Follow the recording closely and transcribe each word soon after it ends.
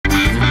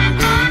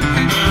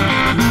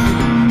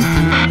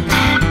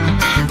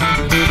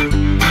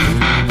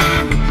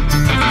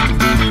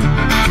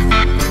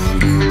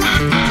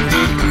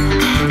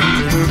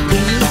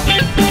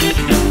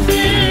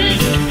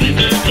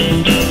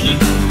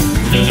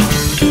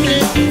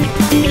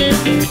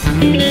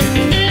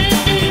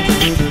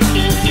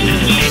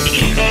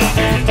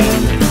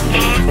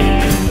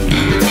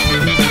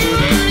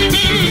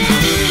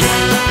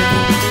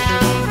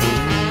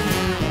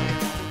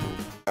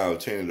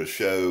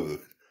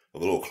of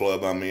the little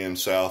club I'm in,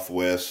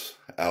 Southwest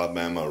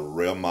Alabama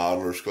Rail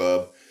Modelers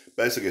Club.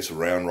 Basically, it's a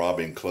round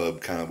robin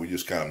club. We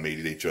just kind of meet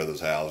at each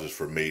other's houses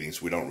for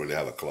meetings. We don't really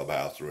have a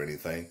clubhouse or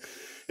anything.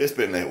 It's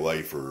been that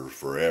way for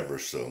forever.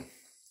 So,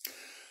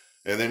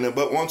 and then,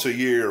 but once a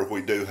year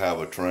we do have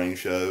a train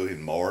show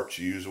in March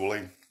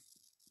usually.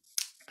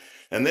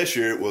 And this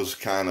year it was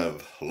kind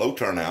of low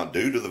turnout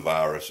due to the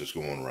virus that's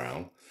going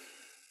around.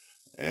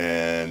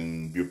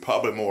 And you're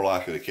probably more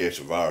likely to catch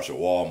a virus at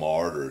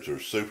Walmart or at a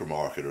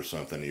supermarket or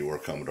something than you were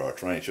coming to our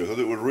train show, because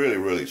it was really,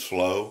 really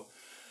slow.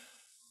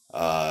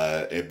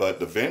 But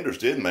the vendors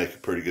did make a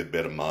pretty good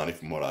bit of money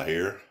from what I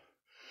hear.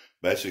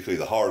 Basically,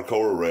 the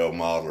hardcore rail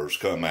modelers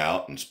come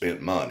out and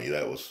spent money.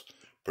 That was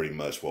pretty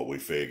much what we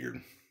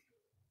figured.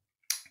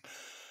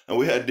 And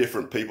we had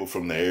different people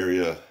from the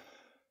area,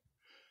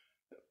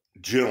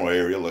 general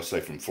area, let's say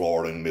from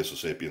Florida and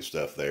Mississippi and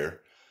stuff there.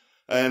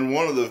 And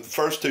one of the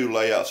first two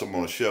layouts I'm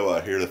going to show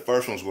out here, the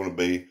first one's going to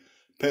be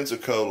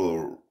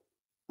Pensacola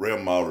Rail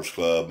Modelers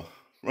Club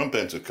from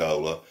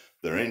Pensacola.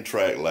 Their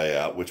in-track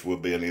layout, which will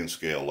be an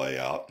in-scale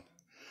layout.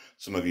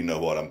 Some of you know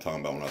what I'm talking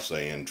about when I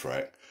say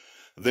in-track.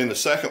 Then the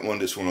second one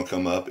that's going to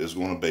come up is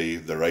going to be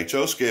their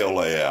HO scale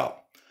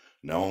layout.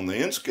 Now on the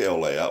in-scale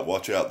layout,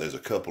 watch out, there's a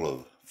couple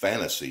of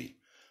fantasy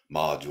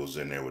modules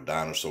in there with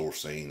dinosaur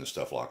scenes and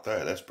stuff like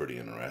that. That's pretty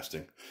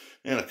interesting.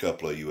 And a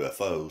couple of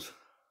UFOs.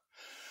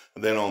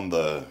 And then on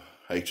the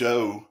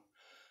HO,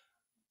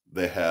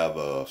 they have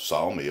a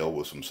sawmill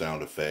with some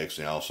sound effects.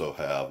 And they also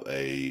have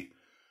a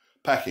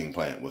packing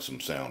plant with some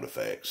sound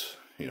effects,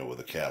 you know, with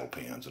the cattle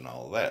pens and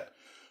all of that.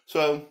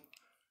 So,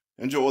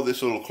 enjoy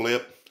this little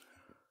clip.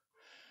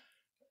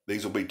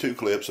 These will be two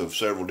clips of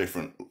several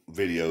different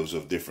videos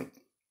of different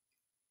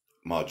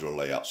modular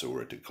layouts that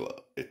were at the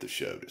club, at the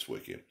show this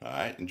weekend. All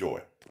right,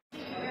 enjoy.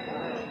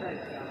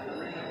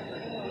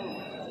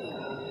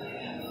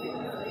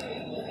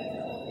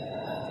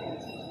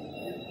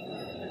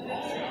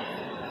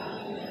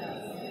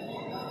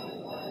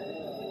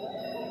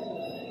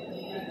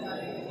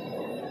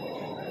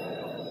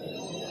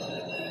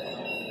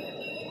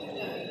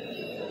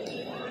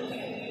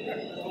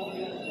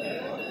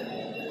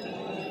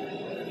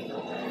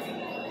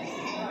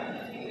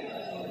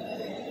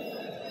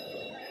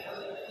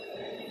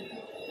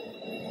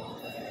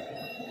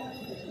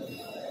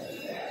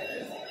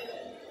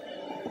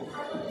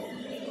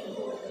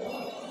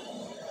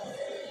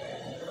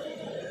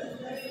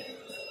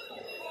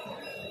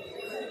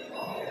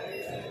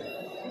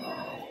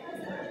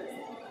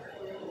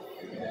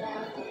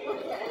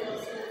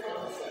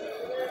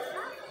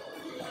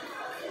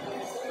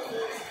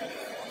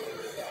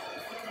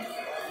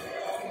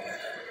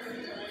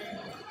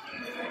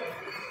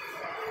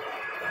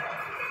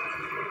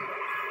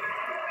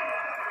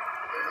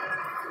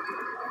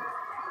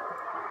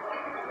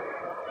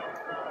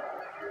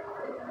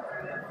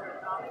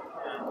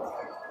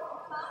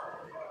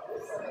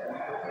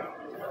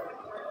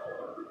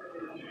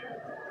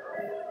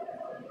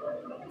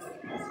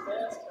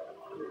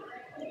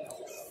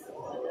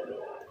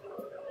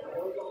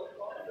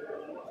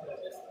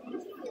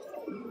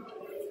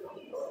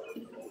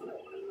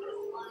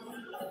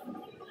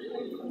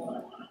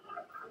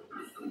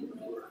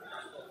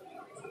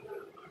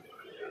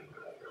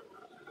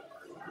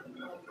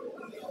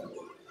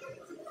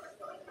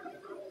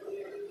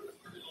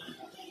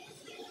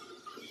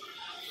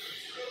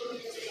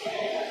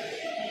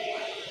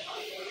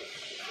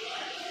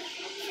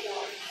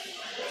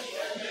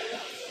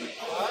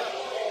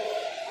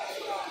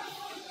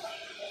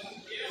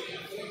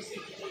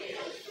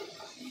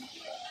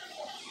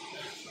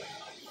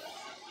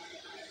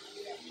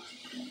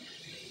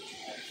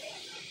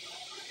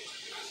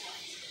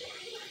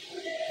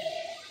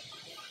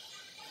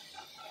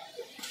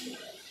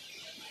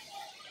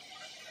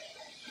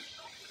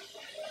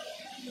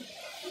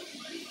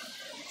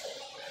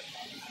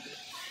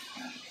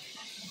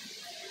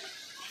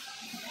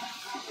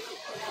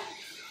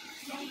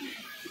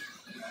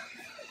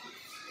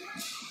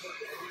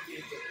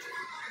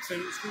 So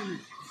it's going,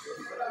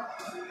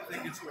 I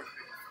think it's like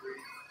 3.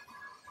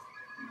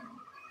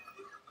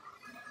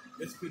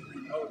 This could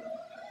be over.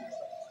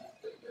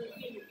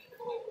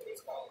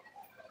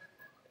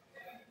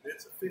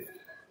 It's a 50.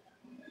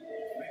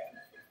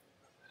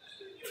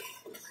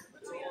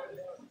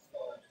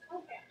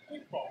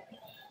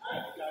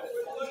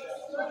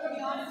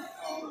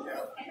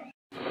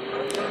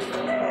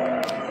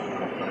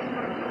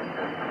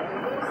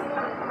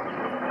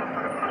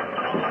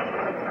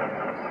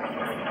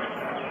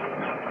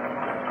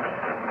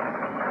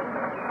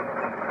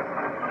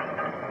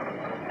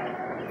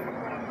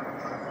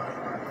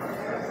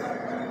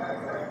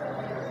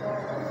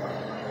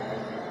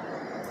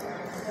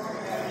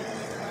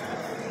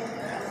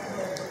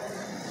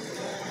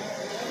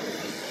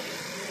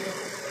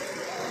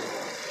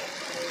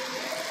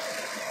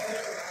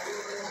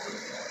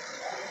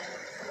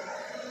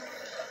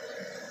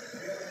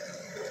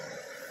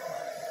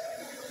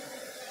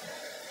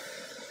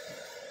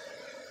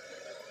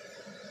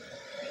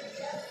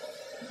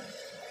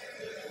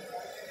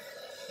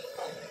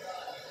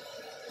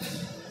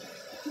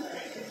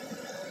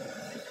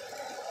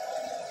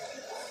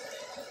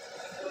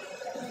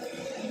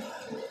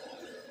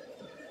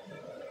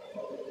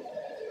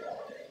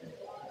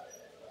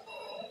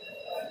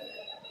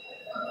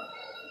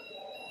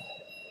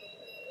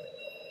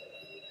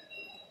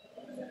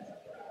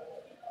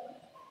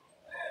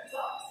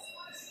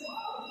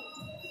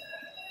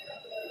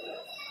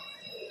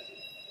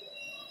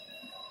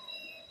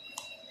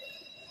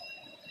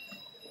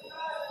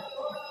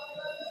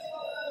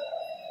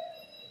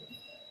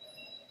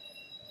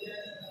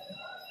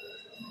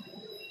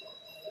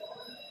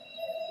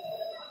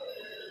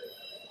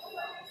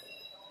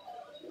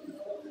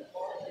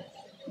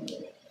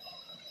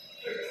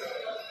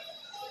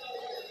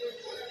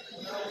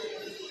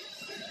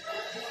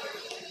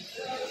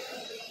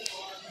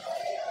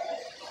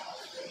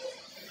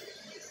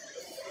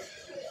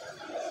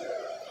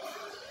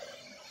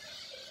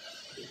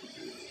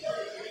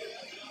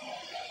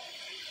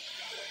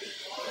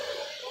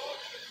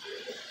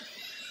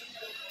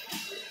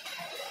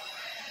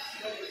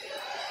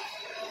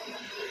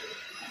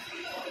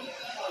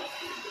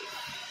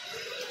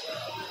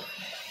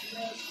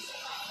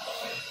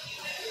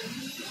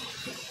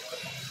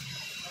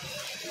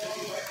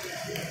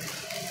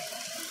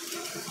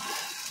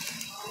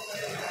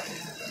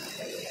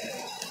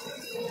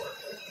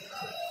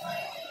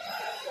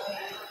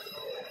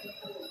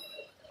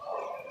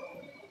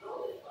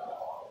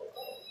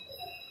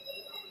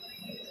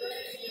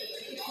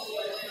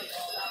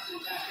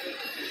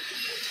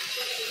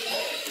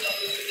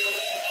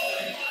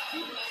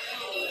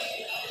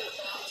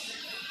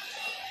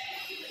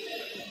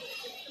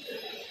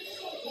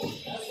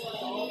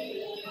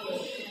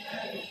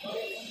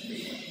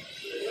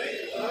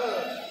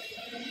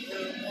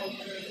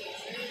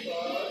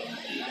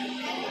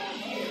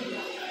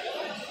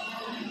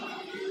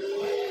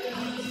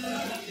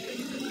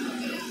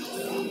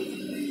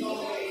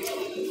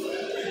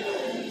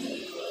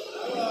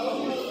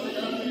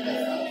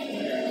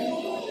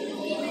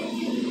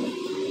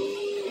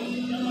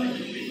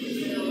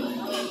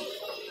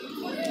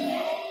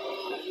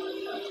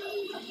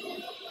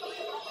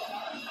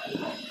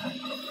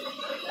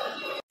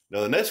 Now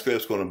the next clip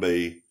is going to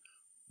be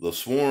the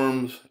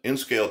Swarms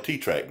N-Scale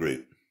T-Track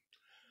group.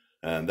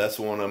 And that's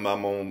the one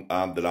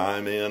that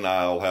I'm in.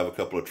 I'll have a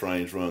couple of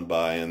trains run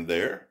by in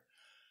there.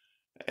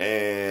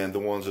 And the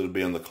ones that'll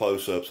be in the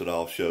close-ups that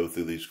I'll show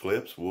through these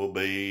clips will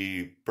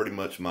be pretty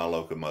much my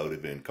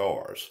locomotive in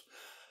cars.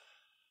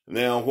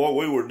 Now, what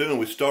we were doing,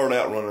 we started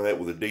out running that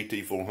with the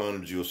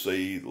DT400s, you'll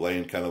see,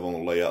 laying kind of on the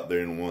layout there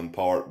in one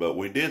part. But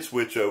we did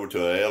switch over to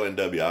a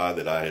LNWI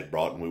that I had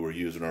brought, and we were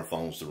using our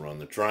phones to run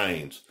the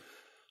trains.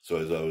 So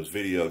as I was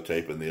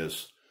videotaping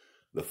this,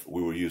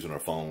 we were using our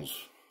phones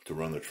to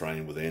run the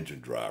train with the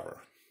engine driver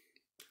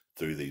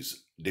through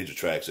these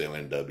Digitrax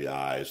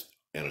LNWIs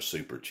and a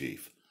Super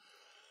Chief.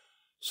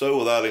 So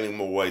without any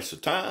more waste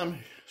of time,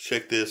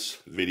 check this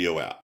video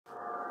out.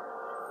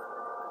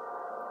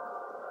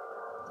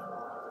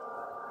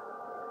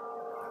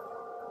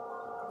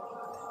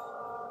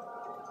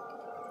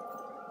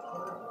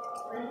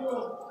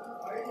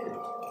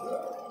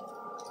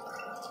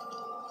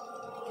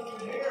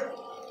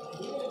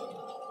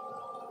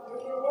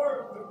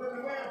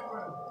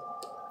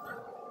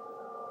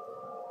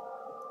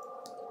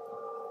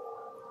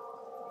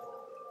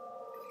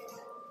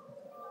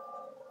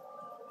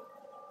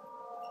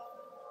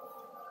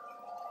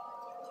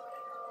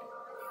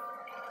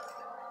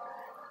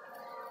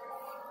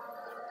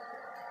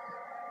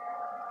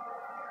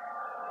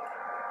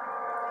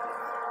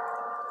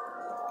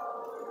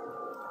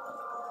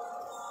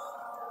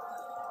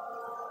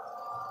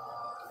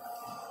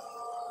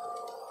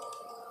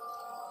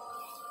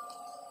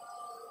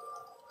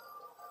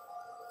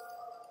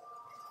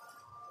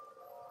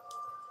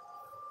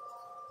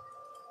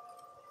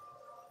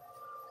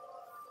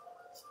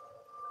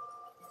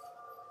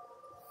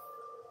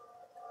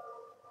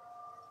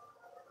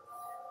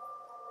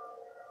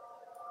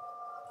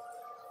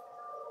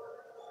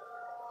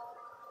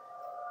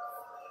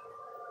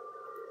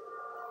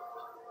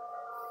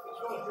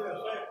 Supposed to be a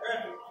St.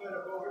 Patrick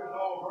setup over here, it's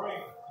all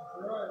green.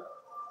 That's right.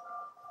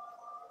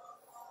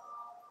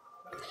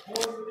 That's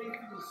more beneath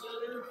in the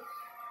center.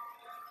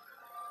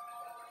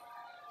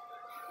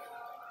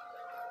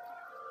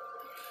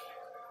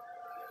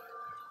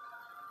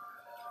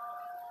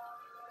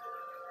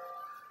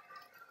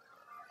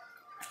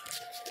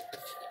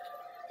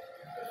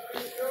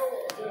 Let's go,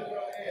 or just go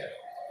ahead.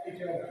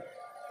 Each other.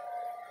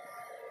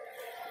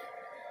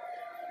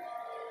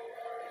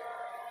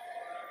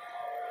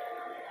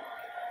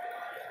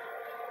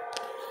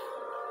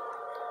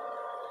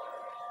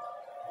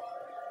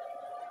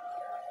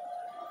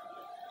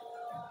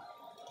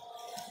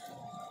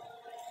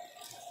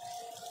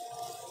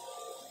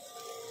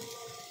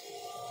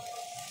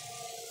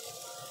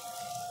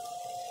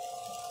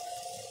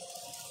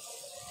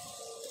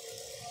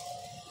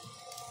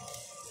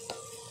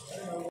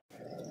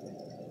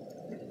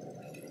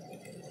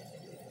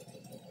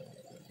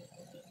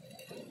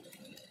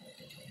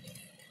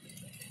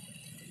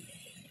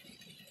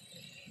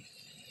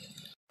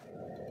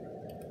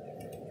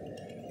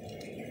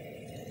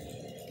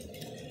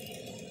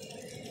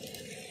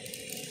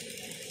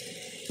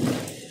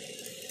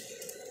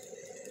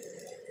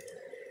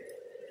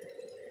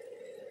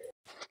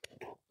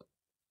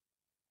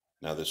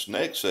 Now this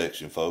next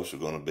section, folks, are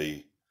going to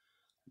be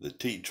the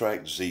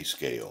T-Track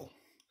Z-Scale.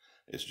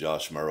 It's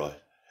Josh Murray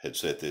had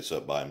set this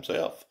up by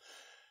himself,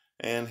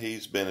 and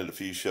he's been at a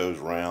few shows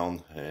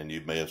around, and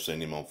you may have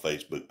seen him on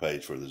Facebook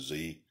page for the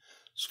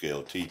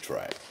Z-Scale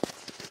T-Track.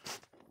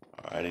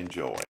 All right,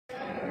 enjoy.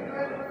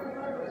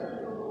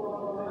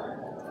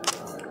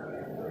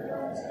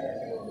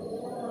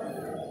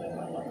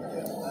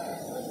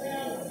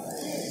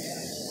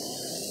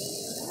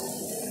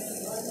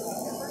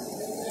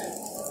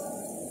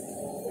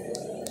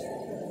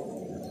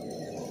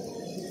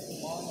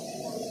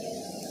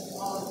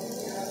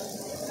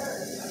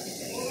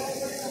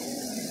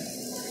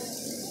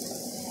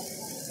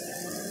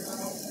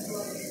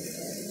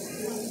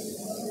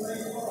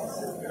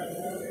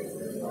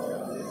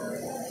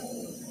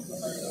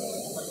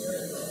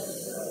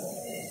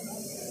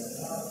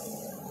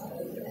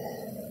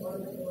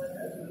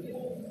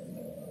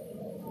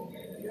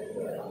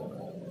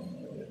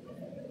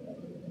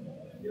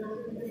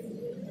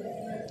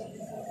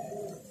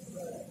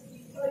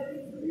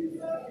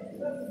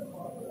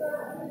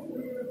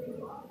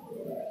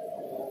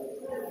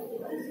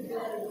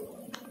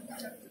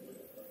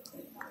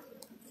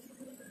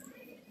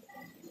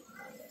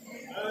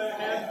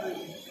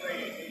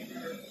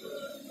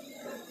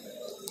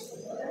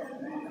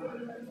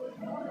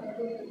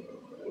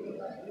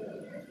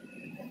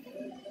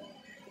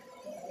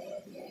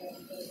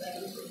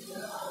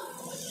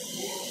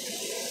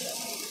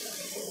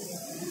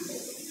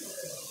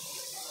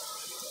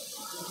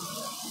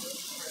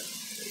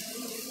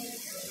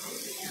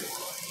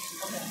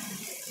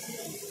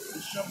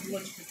 Show me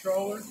which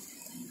controller.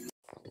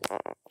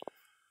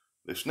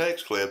 This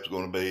next clip is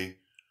going to be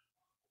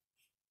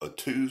a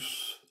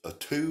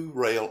two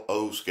rail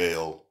O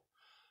scale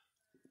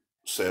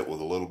set with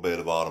a little bit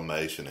of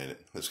automation in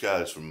it. This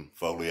guy's from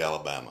Foley,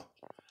 Alabama.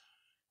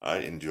 All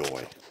right,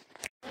 enjoy.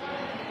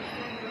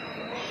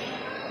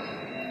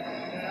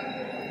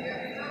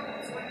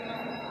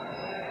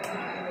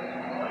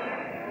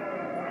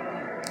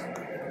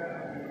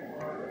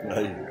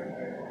 Hey.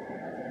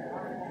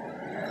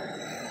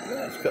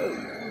 That's cool.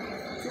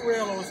 2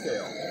 rail low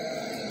scale.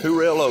 2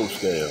 rail low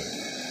scale.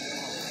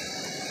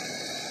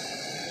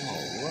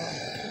 All right.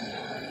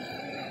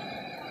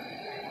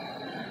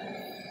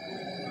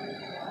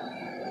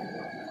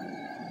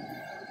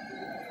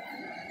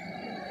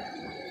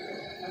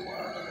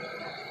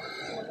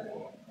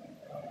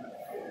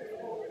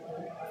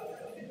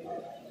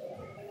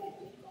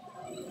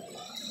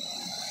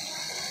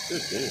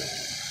 Good deal.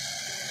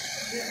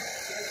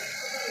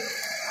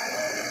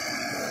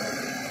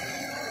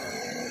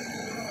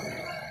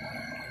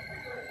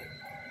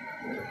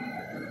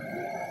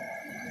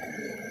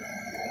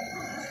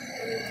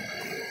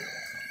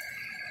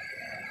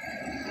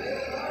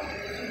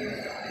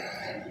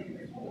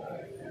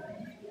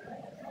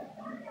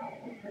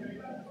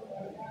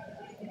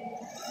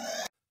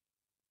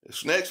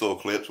 This next little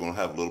clip's going to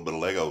have a little bit of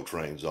Lego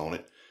trains on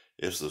it.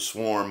 It's the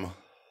Swarm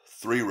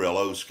 3 rail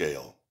low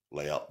scale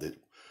layout that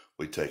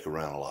we take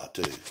around a lot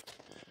too.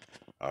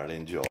 All right,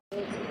 enjoy.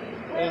 Well,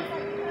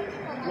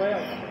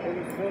 it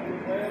was built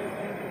with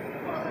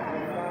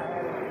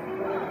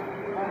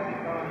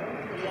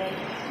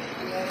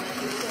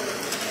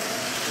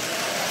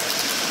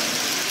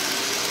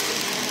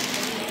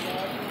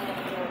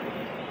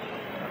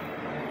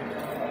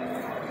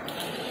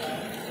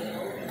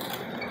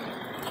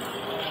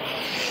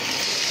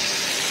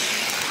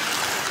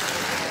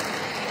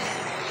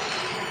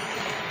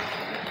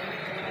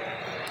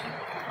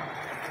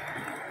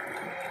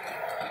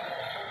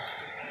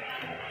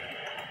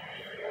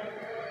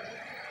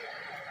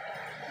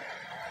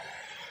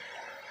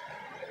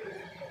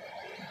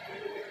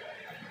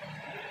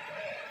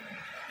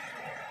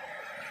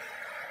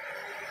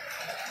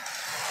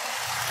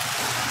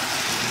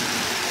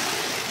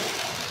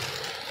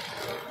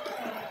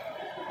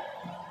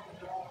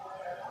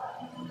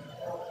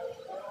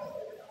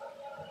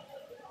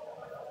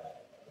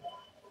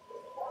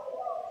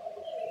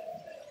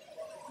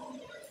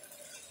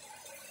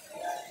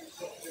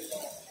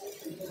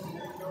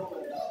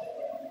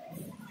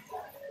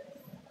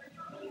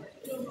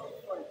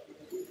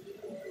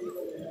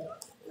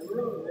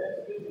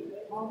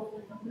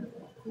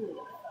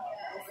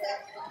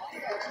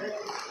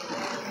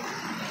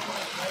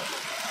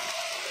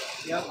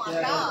Yep,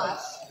 yeah,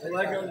 the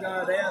Lego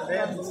guy, they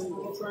have the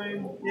little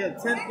train. Yeah,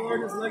 10th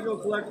largest Lego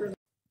collector.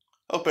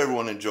 Hope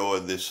everyone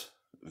enjoyed this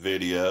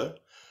video.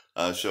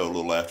 Show a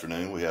little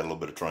afternoon. We had a little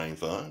bit of train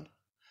fun.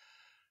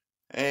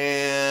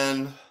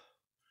 And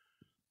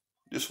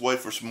just wait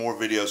for some more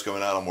videos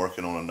coming out. I'm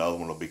working on another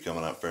one. It'll be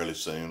coming out fairly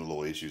soon.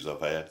 Little issues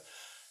I've had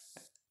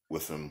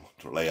with them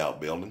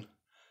layout building.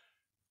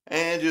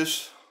 And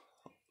just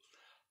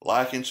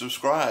like and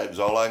subscribe is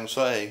all I can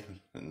say.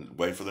 And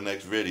wait for the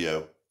next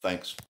video.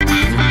 Thanks.